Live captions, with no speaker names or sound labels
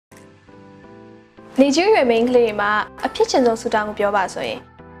နေကျွေးရွယ်မိန်းကလေးမှာအဖြစ်ချင်ဆုံးဆူတောင်းကိုပြောပါဆိုရင်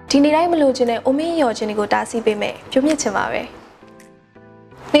ဒီနေ့တိုင်းမလို့ခြင်းနဲ့အိုမင်းရော်ခြင်းတွေကိုတားဆီးပေးမယ်ပြုံးမြင့်ချင်ပါပဲ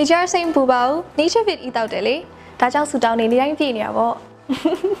နေကျွေးစိတ်ပူပါဘူး nature fit ဤတောက်တယ်လေဒါကြောင့်ဆူတောင်းနေနေ့တိုင်းပြည့်နေတာပေါ့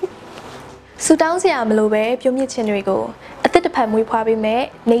ဆူတောင်းစရာမလိုပဲပြုံးမြင့်ခြင်းတွေကိုအသက်တစ်ဖက်မွေးဖွားပေးမယ်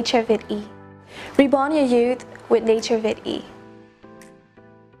nature fit e reborn your youth with nature fit e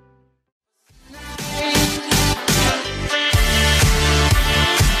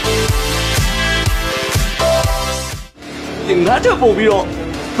ငါတက်ပို့ပြီးတော့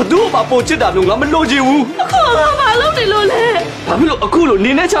ဘသူ့ဘာပို့ချစ်တာလို့ငါမလို့ချင်ဘူးအခုကဘာလုပ်နေလို့လဲဘာဖြစ်လို့အခုလို့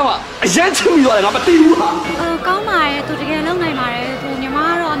နေနေချမှာအရန်ချစ်မိသွားတယ်ငါမသိဘူးဟာကောင်းပါရဲ့သူတကယ်လုံနိုင်ပါတယ်သူညီမ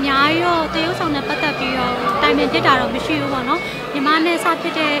ကတော့အများကြီးတော့တရုပ်ဆောင်နဲ့ပတ်သက်ပြီးတော့တိုင်ပင်ပြစ်တာတော့မရှိဘူးပေါ့နော်ညီမနဲ့စဖြ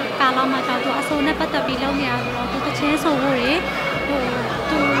စ်တဲ့ကာလမှာကျတော့သူအစိုးနဲ့ပတ်သက်ပြီးလုံနေရဆိုတော့သူတချင်းဆိုဖို့တွေ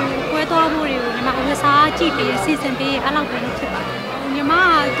သူကွဲသွားဖို့တွေကိုညီမဝစားကြည့်ပြီးစီစဉ်ပြီးအဲ့လောက်ပဲလုပ်ဖြစ်ပါတယ်ညီမ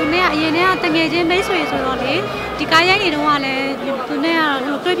ကသူနဲ့အရင်ကတငယ်ချင်းမိတ်ဆွေဆိုတော့လေဒီကားရိုက်နေတော့ကလည်းသူနဲ့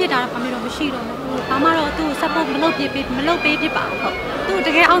ကတွေ့ဖြစ်တာတော့ဘာမှတော့မရှိတော့ဘူးဘာမှတော့သူ့ support မလုပ်ပေးဖြစ်ပါဘူးသူတ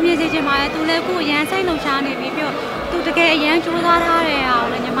ကယ်အောင်မြင်စေချင်ပါတယ်သူလည်းကိုယ်ရန်စိတ်လုံရှားနေပြီးတော့သူတကယ်အရန်ကြိုးစားထားတဲ့ဟာကို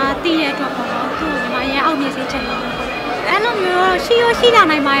လည်းညီမသိရတဲ့အတွက်ပေါ့နော်သူ့ညီမရန်အောင်မြင်စေချင်တယ်အဲ့လိုမျိုးရှိလာ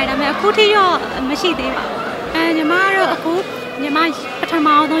နိုင်ပါတယ်ဒါပေမဲ့အခုထိတော့မရှိသေးပါဘူးညီမကတော့အခုညီမပထမ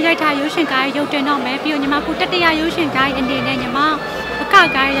ဆုံးရိုက်ထားရုပ်ရှင်ကားရုပ်တင်တော့မယ်ပြီးတော့ညီမခုတတိယရုပ်ရှင်ကားအနေနဲ့ညီမအက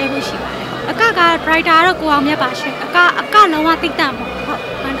ကားရိုက်ဖို့ရှိပါတယ်အကကား writer တော့ကိုအောင်မြတ်ပါရှင်အကလုံးဝသိတတ်ပေါ့ဟုတ်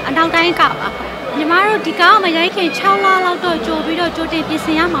အနောက်တိုင်းကပါညီမတို့ဒီကားကိုမရိုက်ခင်6လလောက်တော့ကြိုပြီးတော့ကြိုတင်ပြင်ဆ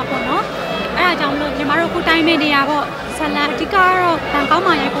င်ရမှာပေါ့နော်အဲ့ဒါကြောင့်မလို့ညီမတို့ခုတိုင်းမေးနေရပေါ့ဇလန်အဓိကတော့ဘန်ကောက်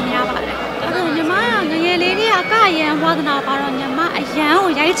မှာရိုက်ဖို့များပါတယ်အဲ့တော့ညီမငယ်လေးလေးကအကရန်ဝါသနာပါတော့ညီမအရန်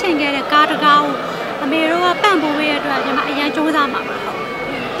ကိုရိုက်ချင်ခဲ့တဲ့ကားတကားကိုအမေတို့ကပန့်ပိုးပေးရတဲ့အတွက်ညီမအရန်စူးစမ်းမှာပါ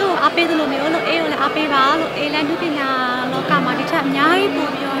သူ့အားပေးသလိုမျိုးလို့အေးကိုလည်းအားပေးပါလို့အေးလည်းလူပညာလောကမှာဒီထက်အများကြီး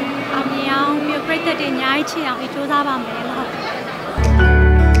ပို့ပြီးတော့အမြင်အောင်ပြီးပြည့်တဲ့တွေအများကြီးချစ်အောင်စူးစမ်းပါမယ်လို့